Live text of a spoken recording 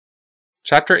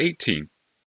Chapter 18.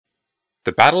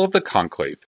 The Battle of the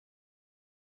Conclave.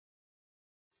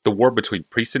 The war between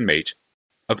priest and mage,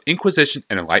 of Inquisition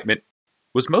and Enlightenment,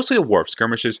 was mostly a war of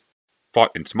skirmishes,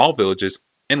 fought in small villages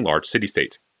and large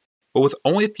city-states, but with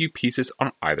only a few pieces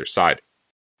on either side.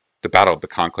 The Battle of the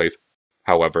Conclave,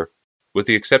 however, was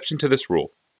the exception to this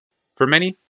rule. For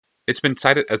many, it's been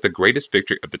cited as the greatest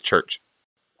victory of the Church.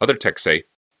 Other texts say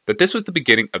that this was the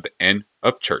beginning of the end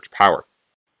of Church power.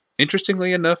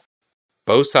 Interestingly enough,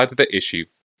 both sides of the issue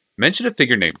mention a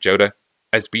figure named Joda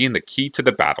as being the key to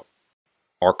the battle.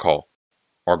 Arkal,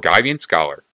 Argivian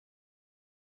scholar.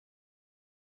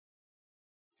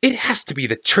 It has to be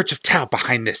the Church of Tau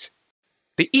behind this.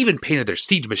 They even painted their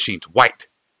siege machines white,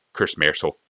 cursed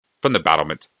Marisol from the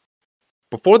battlements.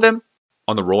 Before them,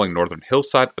 on the rolling northern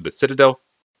hillside of the citadel,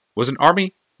 was an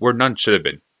army where none should have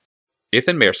been. Ith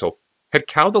and Marisol had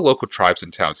cowed the local tribes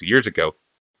and towns years ago,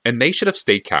 and they should have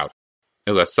stayed cowed,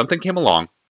 unless something came along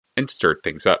and stirred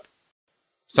things up.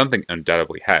 Something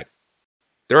undoubtedly had.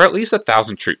 There are at least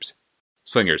 1,000 troops,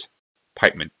 slingers,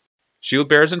 pikemen,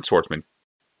 shield-bearers and swordsmen,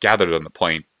 gathered on the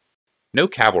plain. No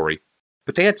cavalry,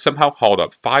 but they had somehow hauled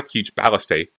up 5 huge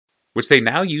ballistae, which they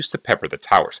now used to pepper the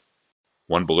towers.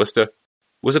 One ballista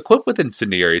was equipped with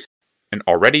incendiaries, and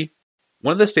already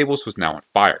one of the stables was now on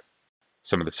fire.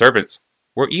 Some of the servants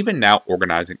were even now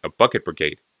organizing a bucket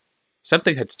brigade.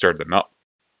 Something had stirred them up,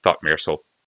 thought Marisol.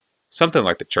 Something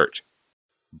like the church.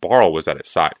 Barl was at his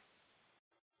side.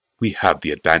 We have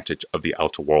the advantage of the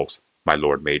outer walls, my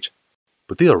lord mage,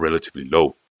 but they are relatively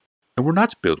low, and were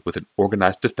not built with an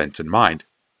organized defense in mind.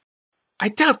 I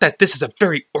doubt that this is a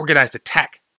very organized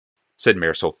attack, said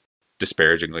Marisol,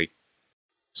 disparagingly.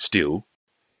 Still,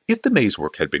 if the maze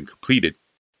work had been completed,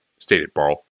 stated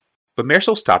Barl, but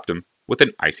Marisol stopped him with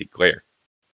an icy glare.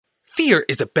 Fear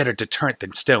is a better deterrent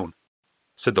than stone,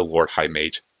 said the Lord High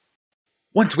Mage.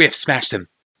 Once we have smashed them,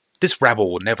 this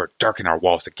rabble will never darken our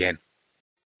walls again.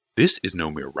 This is no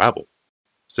mere rabble,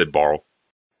 said Barl.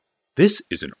 This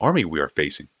is an army we are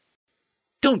facing.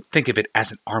 Don't think of it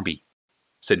as an army,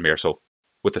 said Marisol,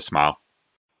 with a smile.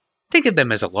 Think of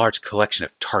them as a large collection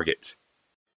of targets.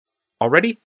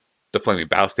 Already, the flaming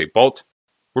ballistae bolts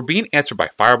were being answered by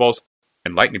fireballs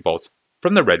and lightning bolts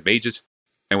from the red mages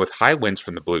and with high winds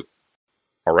from the blue.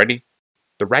 Already,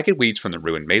 the ragged weeds from the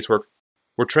ruined mazework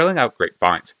were trailing out great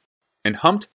vines, and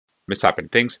humped, misshapen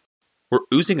things were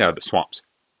oozing out of the swamps.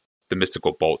 The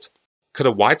mystical bolts cut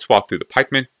a wide swath through the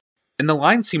pikemen, and the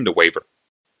line seemed to waver.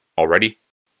 Already,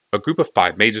 a group of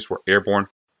 5 mages were airborne,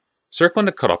 circling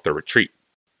to cut off their retreat.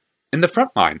 In the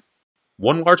front line,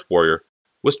 one large warrior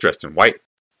was dressed in white,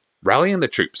 rallying the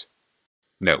troops.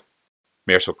 No,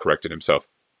 Marisol corrected himself.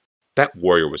 That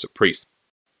warrior was a priest,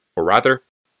 or rather,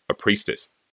 a priestess.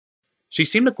 She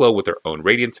seemed to glow with her own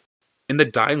radiance in the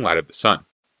dying light of the sun.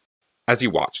 As he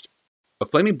watched, a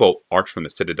flaming bolt arched from the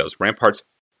citadel's ramparts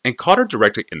and caught her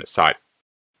directly in the side.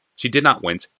 She did not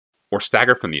wince or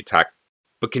stagger from the attack,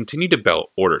 but continued to bellow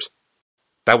orders.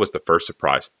 That was the first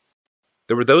surprise.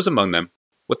 There were those among them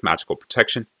with magical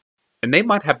protection, and they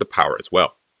might have the power as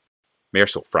well.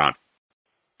 Marisol frowned.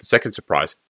 The second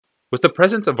surprise was the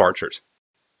presence of archers.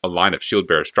 A line of shield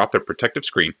bearers dropped their protective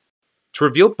screen to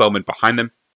reveal bowmen behind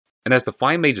them, and as the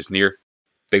flying mages neared,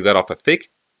 they let off a thick,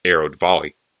 arrowed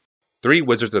volley. 3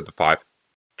 wizards of the 5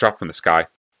 dropped from the sky,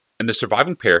 and the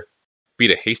surviving pair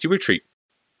beat a hasty retreat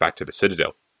back to the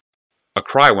citadel. A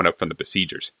cry went up from the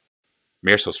besiegers.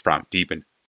 Marisol's frown deepened.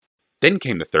 Then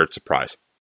came the third surprise,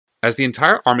 as the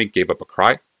entire army gave up a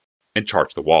cry and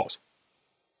charged the walls.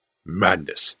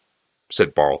 Madness,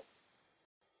 said Barl.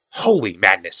 Holy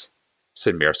madness,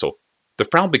 said Marisol, the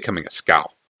frown becoming a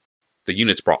scowl. The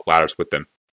units brought ladders with them,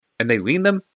 and they leaned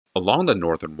them along the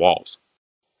northern walls.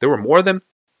 There were more of them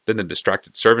than the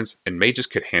distracted servants and mages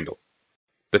could handle.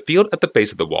 The field at the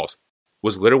base of the walls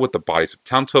was littered with the bodies of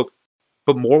townsfolk,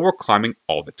 but more were climbing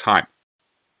all the time.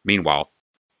 Meanwhile,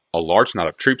 a large knot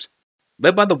of troops,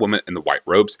 led by the woman in the white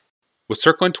robes, was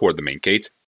circling toward the main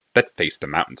gates that faced the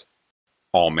mountains.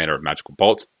 All manner of magical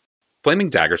bolts, flaming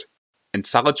daggers, and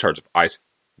solid shards of ice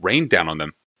rained down on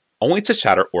them, only to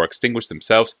shatter or extinguish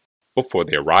themselves before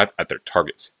they arrived at their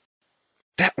targets.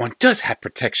 That one does have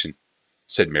protection,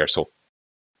 said Marisol.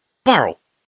 Barl,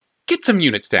 get some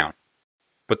units down.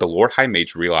 But the Lord High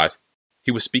Mage realized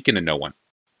he was speaking to no one,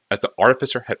 as the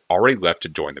artificer had already left to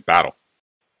join the battle.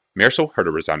 Marisol heard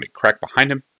a resounding crack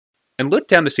behind him, and looked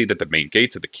down to see that the main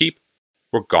gates of the keep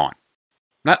were gone.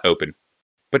 Not open,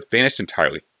 but vanished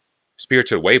entirely,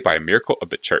 spirited away by a miracle of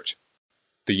the church.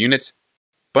 The units,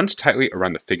 bunched tightly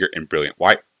around the figure in brilliant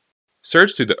white,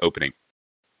 surged through the opening.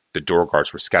 The door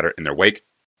guards were scattered in their wake,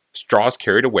 straws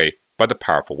carried away by the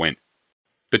powerful wind.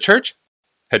 The church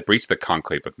had breached the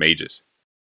conclave of mages.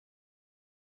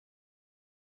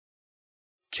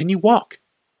 Can you walk?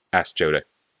 Asked Joda.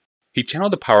 He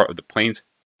channeled the power of the planes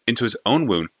into his own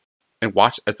wound and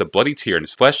watched as the bloody tear in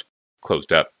his flesh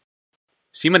closed up.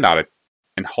 Seema nodded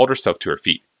and hauled herself to her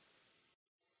feet.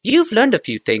 You've learned a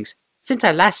few things since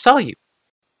I last saw you.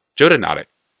 Joda nodded.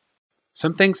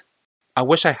 Some things I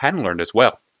wish I hadn't learned as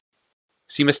well.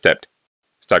 Seema stepped,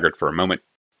 staggered for a moment,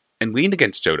 and leaned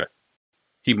against Joda.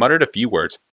 He muttered a few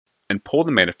words and pulled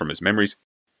the mana from his memories,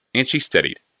 and she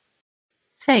steadied.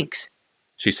 Thanks,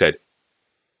 she said.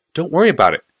 Don't worry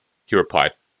about it, he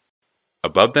replied.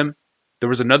 Above them, there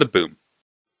was another boom.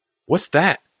 What's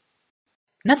that?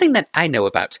 Nothing that I know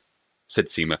about, said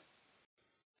Seema.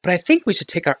 But I think we should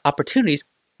take our opportunities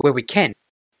where we can.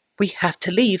 We have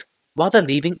to leave while the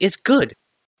leaving is good.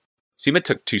 Seema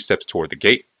took 2 steps toward the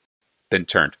gate, then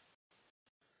turned.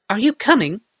 Are you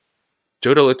coming?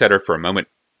 Joda looked at her for a moment,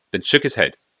 then shook his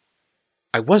head.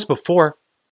 I was before.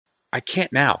 I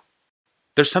can't now.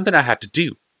 There's something I have to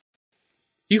do.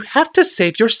 You have to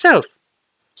save yourself,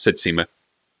 said Seema.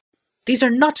 These are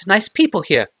not nice people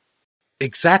here.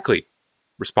 Exactly,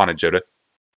 responded Joda.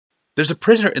 There's a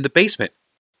prisoner in the basement.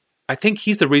 I think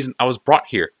he's the reason I was brought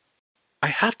here. I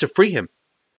have to free him.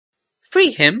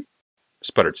 Free him?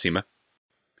 Sputtered Seema.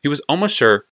 He was almost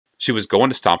sure she was going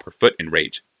to stomp her foot in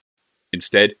rage.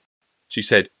 Instead, she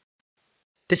said,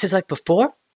 This is like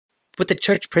before? With the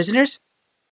church prisoners?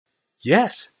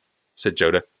 Yes, said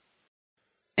Joda.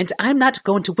 And I'm not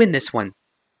going to win this one,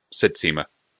 said Seema.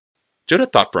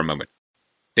 Joda thought for a moment,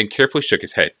 then carefully shook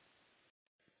his head.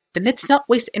 Then let's not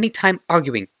waste any time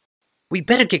arguing. We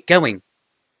better get going.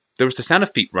 There was the sound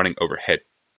of feet running overhead,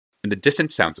 and the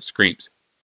distant sounds of screams.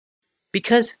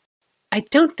 Because I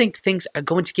don't think things are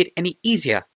going to get any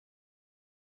easier.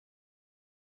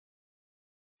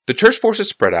 The church forces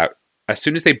spread out as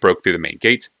soon as they broke through the main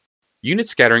gates,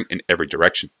 units scattering in every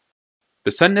direction.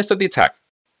 The suddenness of the attack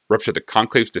ruptured the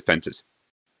conclave's defenses.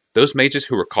 Those mages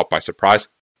who were caught by surprise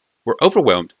were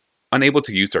overwhelmed, unable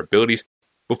to use their abilities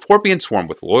before being swarmed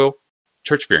with loyal,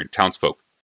 church-fearing townsfolk.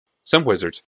 Some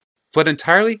wizards fled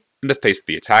entirely in the face of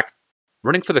the attack,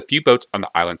 running for the few boats on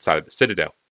the island side of the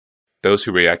citadel. Those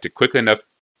who reacted quickly enough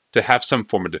to have some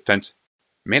form of defense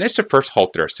managed to first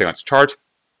halt their assailants' charge,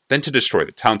 then to destroy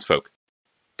the townsfolk.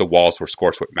 The walls were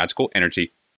scorched with magical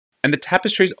energy, and the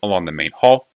tapestries along the main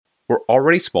hall were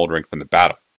already smoldering from the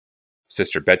battle.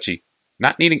 Sister Betsy,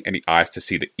 not needing any eyes to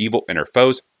see the evil in her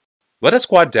foes, led a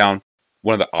squad down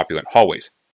one of the opulent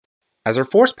hallways. As her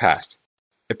force passed,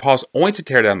 it paused only to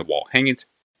tear down the wall hangings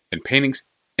and paintings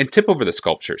and tip over the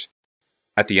sculptures.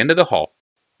 At the end of the hall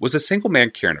was a single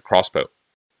man carrying a crossbow.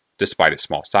 Despite his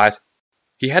small size,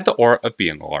 he had the aura of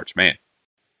being a large man.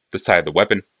 The sight of the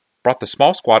weapon brought the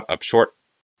small squad up short,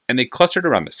 and they clustered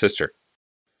around the sister.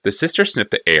 The sister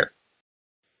sniffed the air.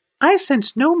 I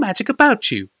sense no magic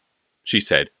about you, she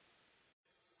said.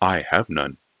 I have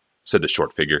none, said the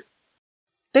short figure.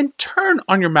 Then turn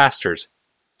on your masters,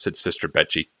 said Sister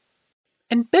Betsy,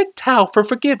 and beg Tao for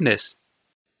forgiveness.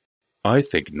 I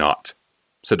think not,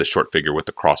 said the short figure with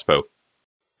the crossbow.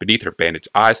 Beneath her bandaged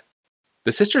eyes,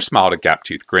 the sister smiled a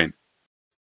gap-toothed grin.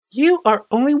 You are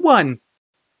only one.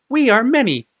 We are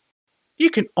many. You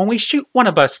can only shoot one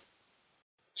of us.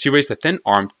 She raised a thin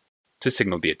arm to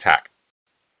signal the attack.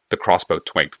 The crossbow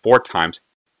twanged 4 times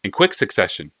in quick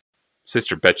succession.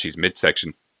 Sister Betsy's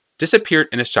midsection disappeared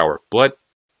in a shower of blood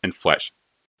and flesh.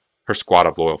 Her squad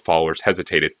of loyal followers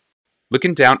hesitated,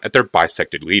 looking down at their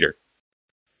bisected leader.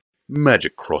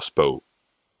 Magic crossbow,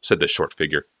 said the short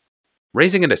figure,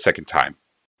 raising it a second time.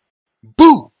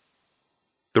 Boo!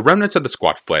 The remnants of the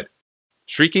squad fled,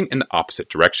 shrieking in the opposite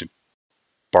direction.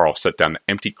 Barl set down the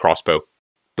empty crossbow,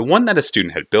 the one that a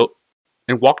student had built,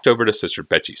 and walked over to Sister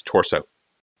Betsy's torso.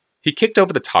 He kicked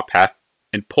over the top half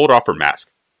and pulled off her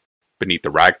mask. Beneath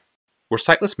the rag were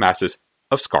sightless masses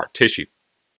of scarred tissue.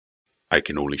 I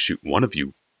can only shoot one of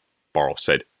you, Barl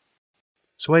said.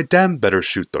 So I damn better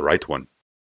shoot the right one.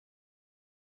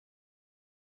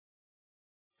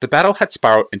 The battle had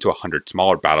spiraled into 100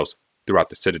 smaller battles throughout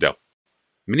the citadel,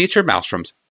 miniature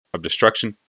maelstroms of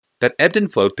destruction that ebbed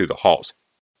and flowed through the halls.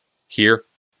 Here,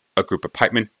 a group of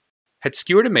pikemen had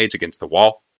skewered a mage against the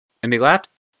wall, and they laughed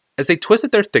as they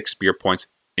twisted their thick spear points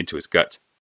into his guts.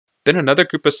 Then another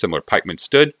group of similar pikemen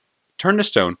stood, turned to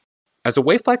stone, as a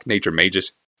waif-like nature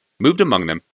magus moved among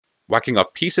them, whacking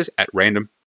off pieces at random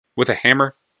with a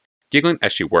hammer, giggling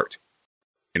as she worked.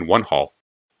 In one hall,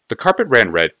 the carpet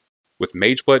ran red with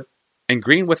mage blood and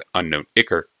green with unknown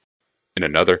ichor. In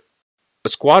another, a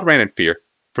squad ran in fear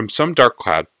from some dark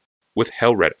cloud with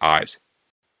hell-red eyes.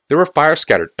 There were fires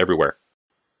scattered everywhere.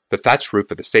 The thatched roof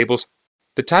of the stables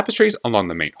the tapestries along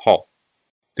the main hall.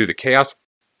 Through the chaos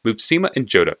moved Seema and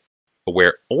Joda,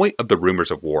 aware only of the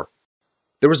rumors of war.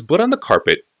 There was blood on the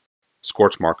carpet,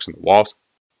 scorch marks on the walls,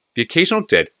 the occasional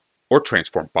dead or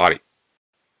transformed body.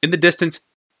 In the distance,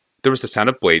 there was the sound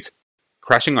of blades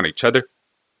crashing on each other,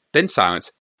 then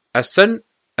silence, as sudden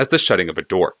as the shutting of a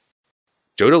door.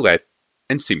 Joda led,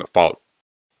 and Seema followed,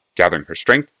 gathering her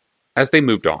strength as they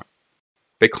moved on.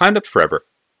 They climbed up forever,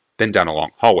 then down a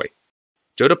long hallway.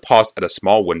 Joda paused at a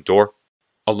small wooden door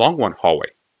along one hallway.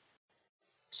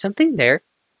 Something there?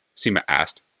 Seema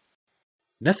asked.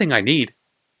 Nothing I need,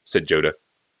 said Joda,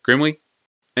 grimly,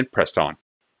 and pressed on.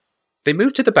 They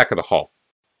moved to the back of the hall,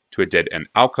 to a dead-end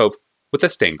alcove with a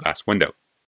stained glass window.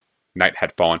 Night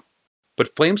had fallen,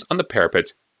 but flames on the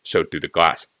parapets showed through the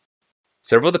glass.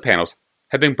 Several of the panels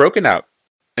had been broken out,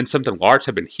 and something large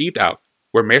had been heaved out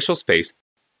where Marshall's face,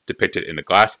 depicted in the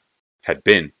glass, had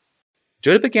been.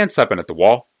 Joda began slapping at the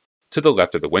wall to the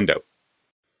left of the window.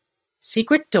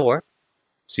 Secret door?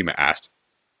 Seema asked.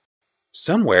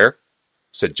 Somewhere,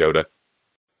 said Joda.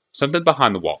 Something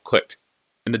behind the wall clicked,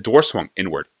 and the door swung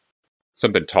inward.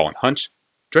 Something tall and hunched,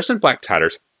 dressed in black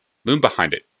tatters, loomed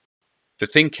behind it. The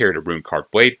thing carried a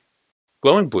rune-carved blade,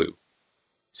 glowing blue.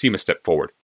 Seema stepped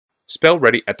forward, spell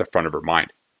ready at the front of her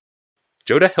mind.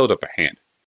 Joda held up a hand.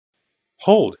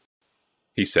 Hold,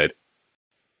 he said.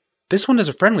 This one is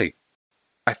a friendly.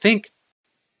 I think.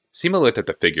 Seema looked at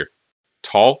the figure,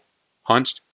 tall,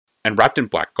 hunched, and wrapped in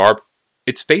black garb,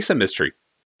 its face a mystery.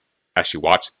 As she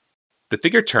watched, the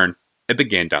figure turned and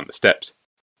began down the steps.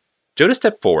 Joda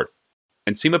stepped forward,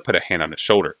 and Seema put a hand on his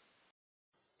shoulder.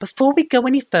 Before we go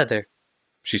any further,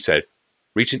 she said,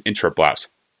 reaching into her blouse.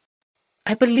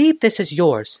 I believe this is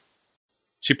yours.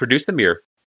 She produced the mirror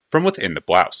from within the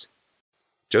blouse.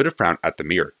 Joda frowned at the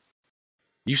mirror.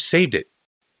 You saved it,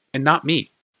 and not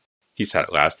me, he said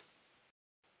at last.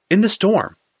 In the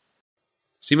storm.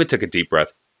 Seema took a deep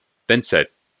breath, then said,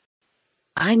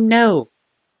 I know.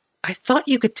 I thought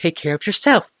you could take care of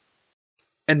yourself.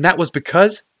 And that was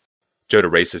because?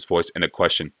 Joda raised his voice in a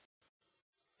question.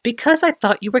 Because I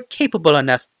thought you were capable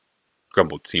enough,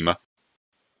 grumbled Seema.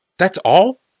 That's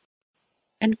all?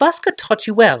 And Vaska taught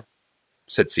you well,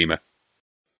 said Seema.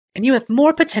 And you have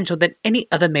more potential than any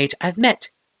other mage I've met.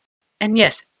 And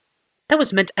yes, that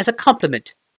was meant as a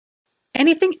compliment.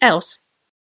 Anything else?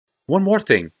 One more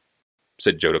thing,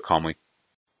 said Joda calmly.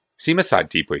 Seema sighed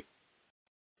deeply.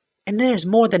 And there's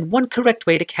more than one correct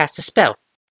way to cast a spell.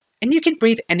 And you can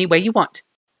breathe any way you want.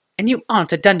 And you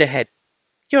aren't a dunderhead.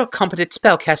 You're a competent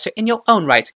spellcaster in your own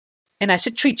right, and I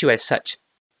should treat you as such.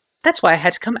 That's why I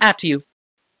had to come after you,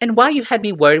 and why you had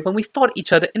me worried when we fought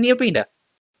each other in the arena.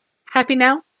 Happy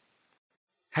now?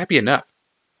 Happy enough,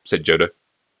 said Joda.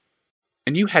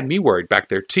 And you had me worried back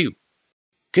there too.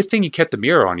 Good thing you kept the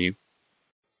mirror on you.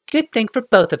 Good thing for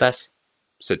both of us,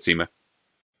 said Seema.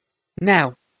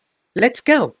 Now, let's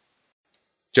go.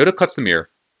 Joda clutched the mirror,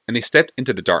 and they stepped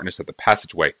into the darkness of the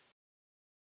passageway.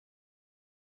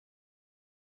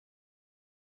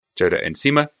 Joda and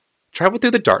Seema traveled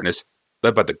through the darkness,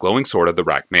 led by the glowing sword of the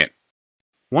Rag Man.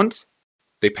 Once,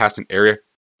 they passed an area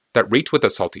that reeked with a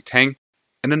salty tang,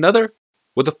 and another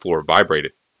where the floor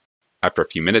vibrated. After a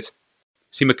few minutes,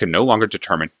 Seema could no longer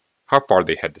determine how far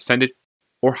they had descended,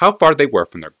 or how far they were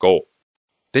from their goal.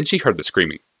 Then she heard the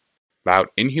screaming, loud,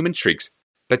 inhuman shrieks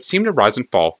that seemed to rise and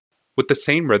fall with the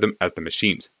same rhythm as the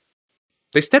machines.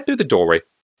 They stepped through the doorway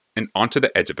and onto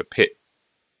the edge of a pit.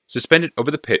 Suspended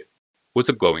over the pit was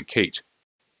a glowing cage.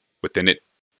 Within it,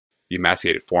 the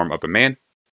emaciated form of a man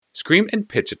screamed and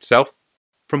pitched itself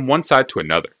from one side to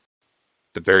another.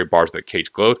 The very bars of the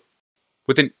cage glowed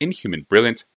with an inhuman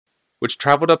brilliance which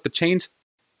traveled up the chains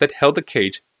that held the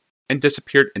cage and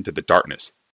disappeared into the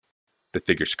darkness. The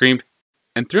figure screamed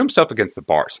and threw himself against the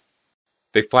bars.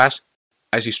 They flashed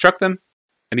as he struck them,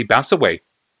 and he bounced away,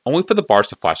 only for the bars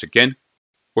to flash again,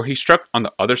 where he struck on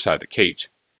the other side of the cage.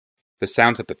 The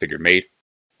sounds that the figure made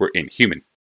were inhuman,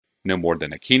 no more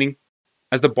than a keening,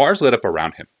 as the bars lit up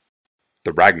around him.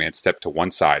 The ragman stepped to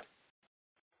one side.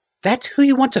 That's who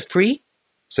you want to free?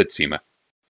 Said Seema.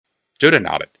 Joda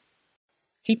nodded.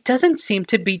 He doesn't seem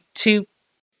to be too...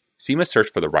 Seema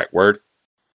searched for the right word.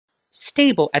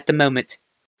 Stable at the moment.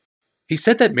 He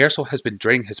said that Marisol has been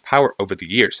draining his power over the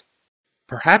years.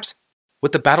 Perhaps,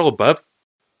 with the battle above,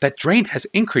 that drain has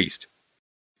increased.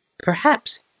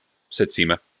 Perhaps, said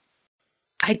Seema.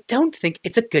 I don't think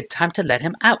it's a good time to let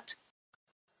him out.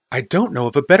 I don't know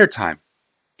of a better time,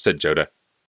 said Joda.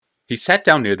 He sat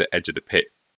down near the edge of the pit.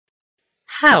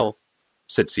 How?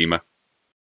 Said Seema.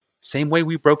 Same way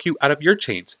we broke you out of your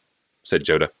chains, said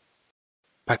Joda.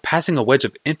 By passing a wedge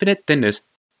of infinite thinness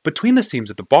between the seams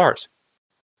of the bars.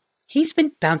 He's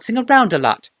been bouncing around a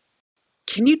lot.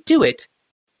 Can you do it?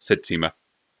 said Seema.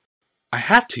 I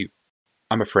have to,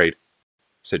 I'm afraid,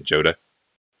 said Joda.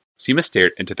 Seema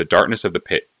stared into the darkness of the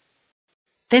pit.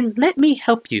 Then let me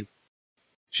help you.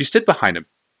 She stood behind him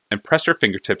and pressed her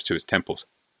fingertips to his temples.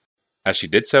 As she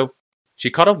did so,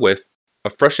 she caught a whiff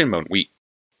of freshly mown wheat.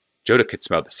 Joda could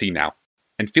smell the sea now,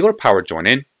 and feel her power join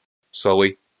in.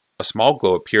 Slowly, a small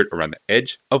glow appeared around the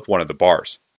edge of one of the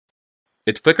bars.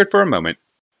 It flickered for a moment,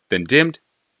 then dimmed,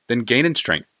 then gained in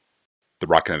strength. The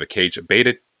rocking of the cage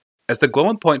abated as the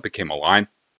glowing point became a line,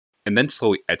 and then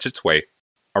slowly etched its way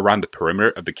around the perimeter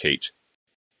of the cage.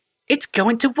 It's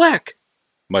going to work,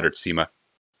 muttered Seema.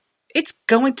 It's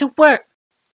going to work.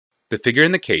 The figure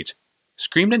in the cage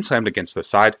screamed and slammed against the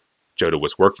side Joda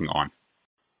was working on.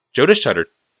 Joda shuddered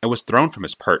and was thrown from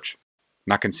his perch,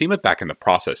 knocking Seema back in the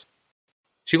process.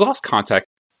 She lost contact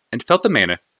and felt the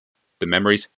mana, the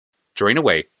memories, drain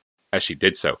away as she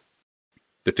did so.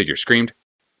 The figure screamed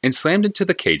and slammed into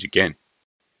the cage again.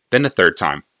 Then a third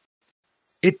time.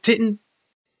 It didn't,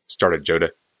 started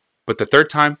Joda, but the third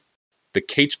time, the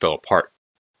cage fell apart.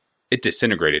 It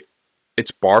disintegrated,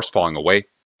 its bars falling away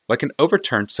like an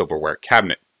overturned silverware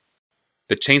cabinet.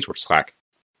 The chains were slack,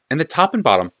 and the top and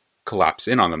bottom collapsed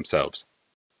in on themselves.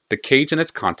 The cage and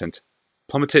its contents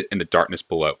plummeted in the darkness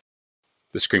below.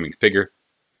 The screaming figure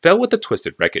fell with the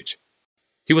twisted wreckage.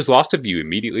 He was lost to view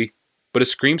immediately, but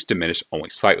his screams diminished only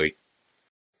slightly.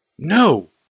 No,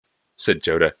 said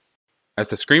Joda, as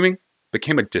the screaming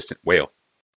became a distant wail.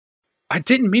 I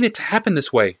didn't mean it to happen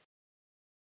this way.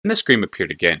 And the scream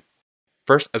appeared again,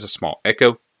 first as a small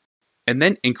echo, and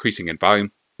then increasing in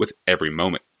volume with every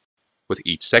moment, with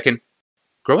each second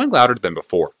growing louder than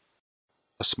before.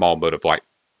 A small mote of light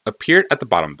appeared at the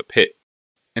bottom of the pit,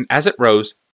 and as it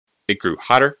rose, it grew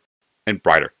hotter and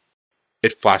brighter.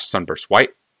 It flashed sunburst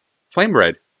white, flame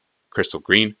red, crystal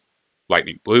green,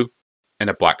 lightning blue, and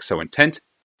a black so intense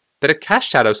that it cast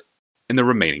shadows in the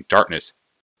remaining darkness.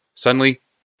 Suddenly,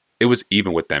 it was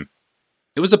even with them.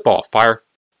 It was a ball of fire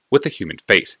with a human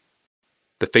face,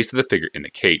 the face of the figure in the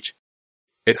cage.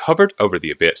 It hovered over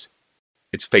the abyss,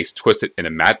 its face twisted in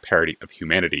a mad parody of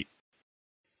humanity.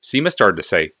 Seema started to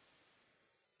say,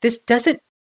 This doesn't...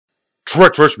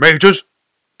 Treacherous mages,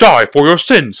 die for your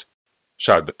sins,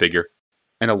 shouted the figure,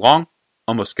 and a long,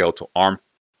 almost skeletal arm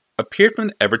appeared from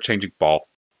the ever-changing ball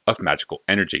of magical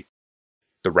energy.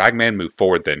 The ragman moved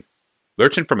forward then,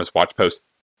 lurching from his watchpost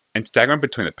and staggering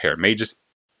between the pair of mages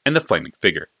and the flaming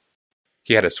figure.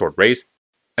 He had his sword raised,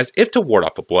 as if to ward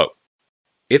off a blow.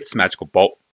 Ith's magical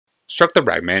bolt struck the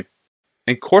ragman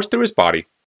and coursed through his body,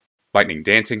 lightning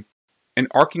dancing and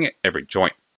arcing at every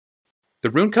joint.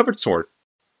 The rune-covered sword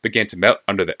began to melt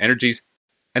under the energies,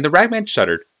 and the ragman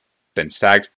shuddered, then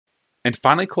sagged, and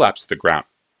finally collapsed to the ground.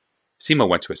 Seema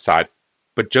went to his side,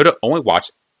 but Joda only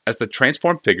watched as the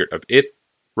transformed figure of Ith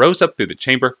rose up through the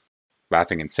chamber,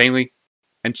 laughing insanely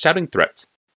and shouting threats.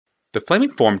 The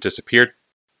flaming form disappeared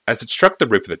as it struck the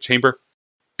roof of the chamber,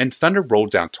 and thunder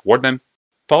rolled down toward them,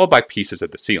 followed by pieces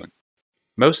of the ceiling.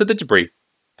 Most of the debris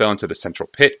fell into the central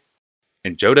pit,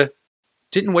 and Joda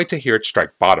didn't wait to hear it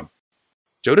strike bottom.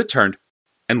 Joda turned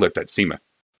and looked at Seema.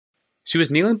 She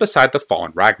was kneeling beside the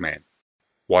fallen ragman,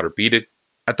 water beaded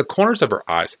at the corners of her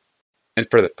eyes, and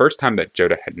for the first time that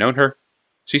Joda had known her,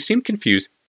 she seemed confused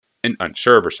and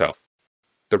unsure of herself.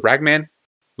 The ragman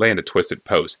lay in a twisted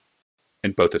pose,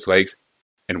 and both his legs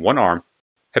and one arm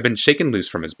had been shaken loose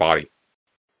from his body.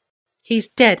 He's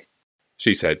dead,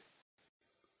 she said.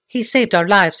 He saved our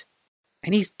lives,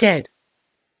 and he's dead.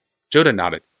 Joda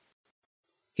nodded.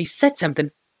 He said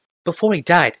something before he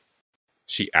died,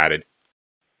 she added.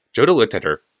 Joda looked at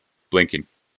her, blinking.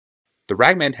 The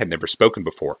ragman had never spoken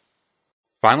before.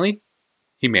 Finally,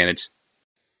 he managed.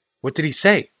 What did he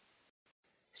say?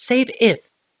 Save Ith,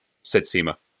 said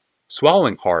Seema,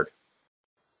 swallowing hard.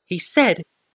 He said,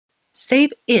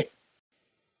 save Ith.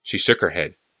 She shook her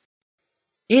head.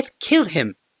 Ith killed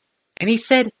him, and he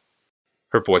said...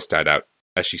 Her voice died out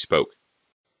as she spoke.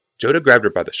 Joda grabbed her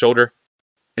by the shoulder,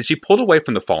 and she pulled away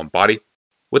from the fallen body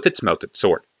with its melted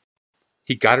sword.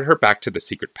 He guided her back to the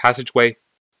secret passageway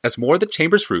as more of the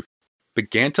chamber's roof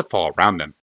began to fall around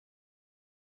them.